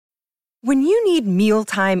When you need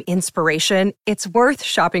mealtime inspiration, it's worth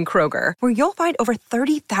shopping Kroger, where you'll find over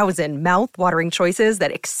 30,000 mouth-watering choices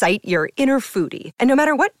that excite your inner foodie. And no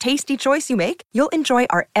matter what tasty choice you make, you'll enjoy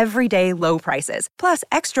our everyday low prices, plus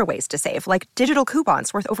extra ways to save, like digital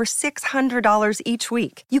coupons worth over $600 each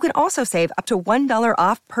week. You can also save up to $1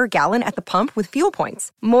 off per gallon at the pump with fuel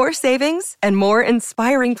points. More savings and more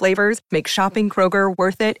inspiring flavors make shopping Kroger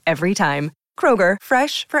worth it every time. Kroger,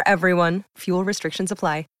 fresh for everyone. Fuel restrictions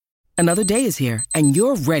apply. Another day is here, and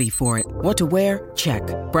you're ready for it. What to wear? Check.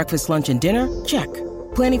 Breakfast, lunch, and dinner? Check.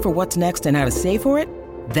 Planning for what's next and how to save for it?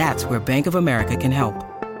 That's where Bank of America can help.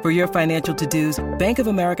 For your financial to-dos, Bank of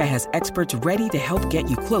America has experts ready to help get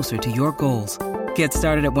you closer to your goals. Get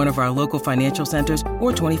started at one of our local financial centers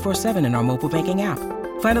or 24/7 in our mobile banking app.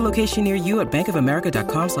 Find a location near you at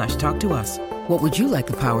bankofamerica.com/talktous. What would you like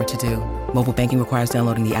the power to do? Mobile banking requires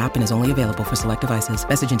downloading the app and is only available for select devices.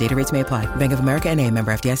 Message and data rates may apply. Bank of America N.A.,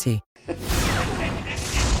 member FDIC. Do it.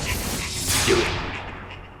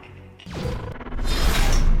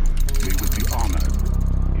 We would be honored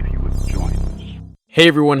if you would join us. Hey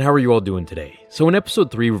everyone, how are you all doing today? So in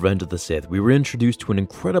episode 3, Revenge of the Sith, we were introduced to an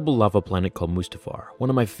incredible lava planet called Mustafar, one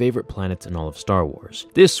of my favorite planets in all of Star Wars.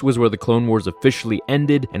 This was where the Clone Wars officially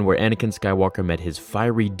ended and where Anakin Skywalker met his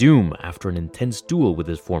fiery doom after an intense duel with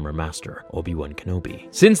his former master, Obi-Wan Kenobi.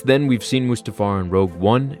 Since then, we've seen Mustafar in Rogue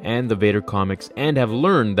One and the Vader comics and have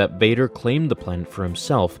learned that Vader claimed the planet for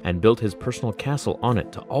himself and built his personal castle on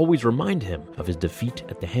it to always remind him of his defeat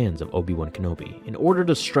at the hands of Obi-Wan Kenobi in order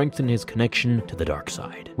to strengthen his connection to the dark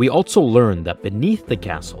side. We also learned that beneath the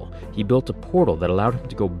castle, he built a portal that allowed him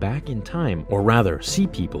to go back in time, or rather, see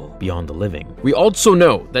people beyond the living. We also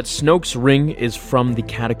know that Snoke's ring is from the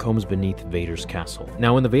catacombs beneath Vader's castle.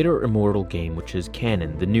 Now, in the Vader Immortal game, which is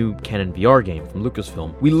canon, the new canon VR game from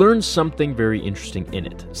Lucasfilm, we learned something very interesting in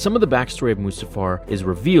it. Some of the backstory of Mustafar is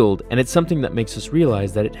revealed, and it's something that makes us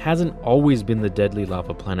realize that it hasn't always been the deadly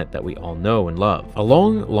lava planet that we all know and love. A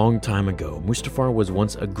long time ago, Mustafar was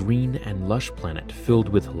once a green and lush planet filled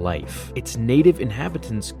with life. Its native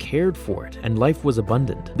inhabitants cared for it, and life was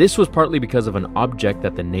abundant. This was partly because of an object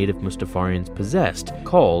that the native Mustafarians possessed,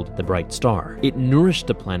 called the Bright Star. It nourished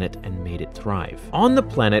the planet and made it thrive. On the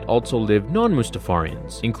planet also lived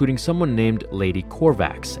non-Mustafarians, including someone named Lady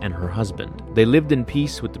Corvax and her husband. They lived in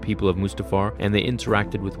peace with the people of Mustafar, and they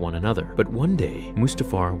interacted with one another. But one day,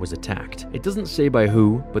 Mustafar was attacked. It doesn't say by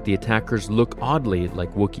who, but the attackers look oddly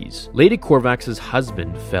like Wookiees. Lady Corvax's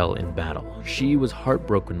husband fell in battle. She was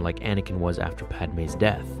heartbroken like Anakin was after Padme's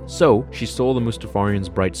death. So, she stole the Mustafarian's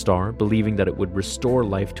Bright Star, believing that it would restore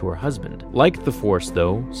life to her husband. Like the Force,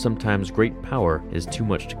 though, sometimes great power is too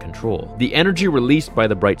much to control. The energy released by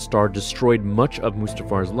the Bright Star destroyed much of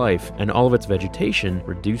Mustafar's life, and all of its vegetation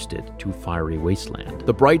reduced it to fiery wasteland.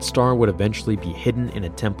 The Bright Star would eventually be hidden in a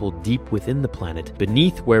temple deep within the planet,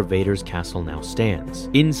 beneath where Vader's castle now stands.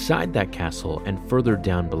 Inside that castle, and further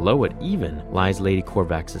down below it even, lies Lady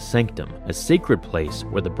Corvax's sanctum, a sacred place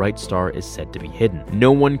where the Bright Star is said to be hidden.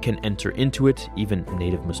 No one can enter into it, even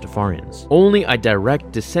native Mustafarians. Only a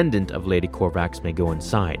direct descendant of Lady Corvax may go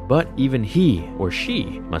inside, but even he or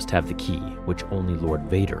she must have the key, which only Lord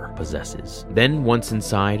Vader possesses. Then, once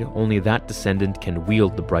inside, only that descendant can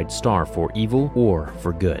wield the Bright Star for evil or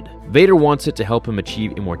for good. Vader wants it to help him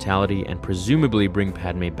achieve immortality and presumably bring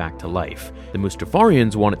Padme back to life. The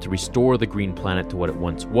Mustafarians want it to restore the green planet to what it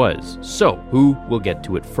once was. So, who will get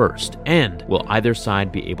to it first? And will either side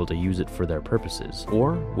be able to use it for their purposes?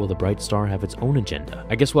 Or will the Bright Star have its own agenda?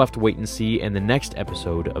 I guess we'll have to wait and see in the next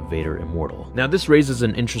episode of Vader Immortal. Now, this raises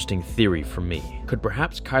an interesting theory for me. Could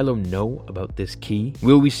perhaps Kylo know about this key?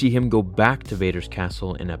 Will we see him go back to Vader's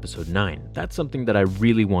castle in episode 9? That's something that I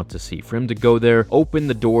really want to see. For him to go there, open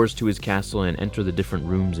the doors to his castle and enter the different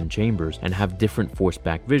rooms and chambers and have different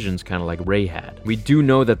force-back visions, kind of like Rey had. We do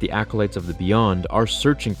know that the Acolytes of the Beyond are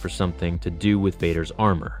searching for something to do with Vader's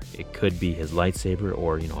armor. It could be his lightsaber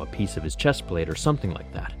or, a piece of his chest plate or something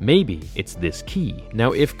like that. Maybe it's this key.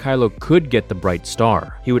 Now, if Kylo could get the Bright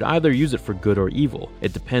Star, he would either use it for good or evil.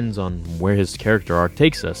 It depends on where his character arc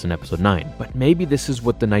takes us in episode 9. But maybe this is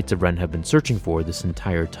what the Knights of Ren have been searching for this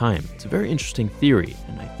entire time. It's a very interesting theory,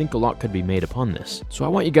 and I think a lot could be made upon this. So I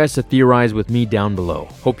want you guys to theorize with me down below.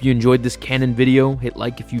 Hope you enjoyed this canon video. Hit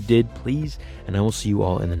like if you did, please, and I will see you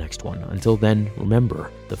all in the next one. Until then,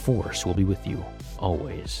 remember, the Force will be with you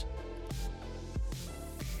always.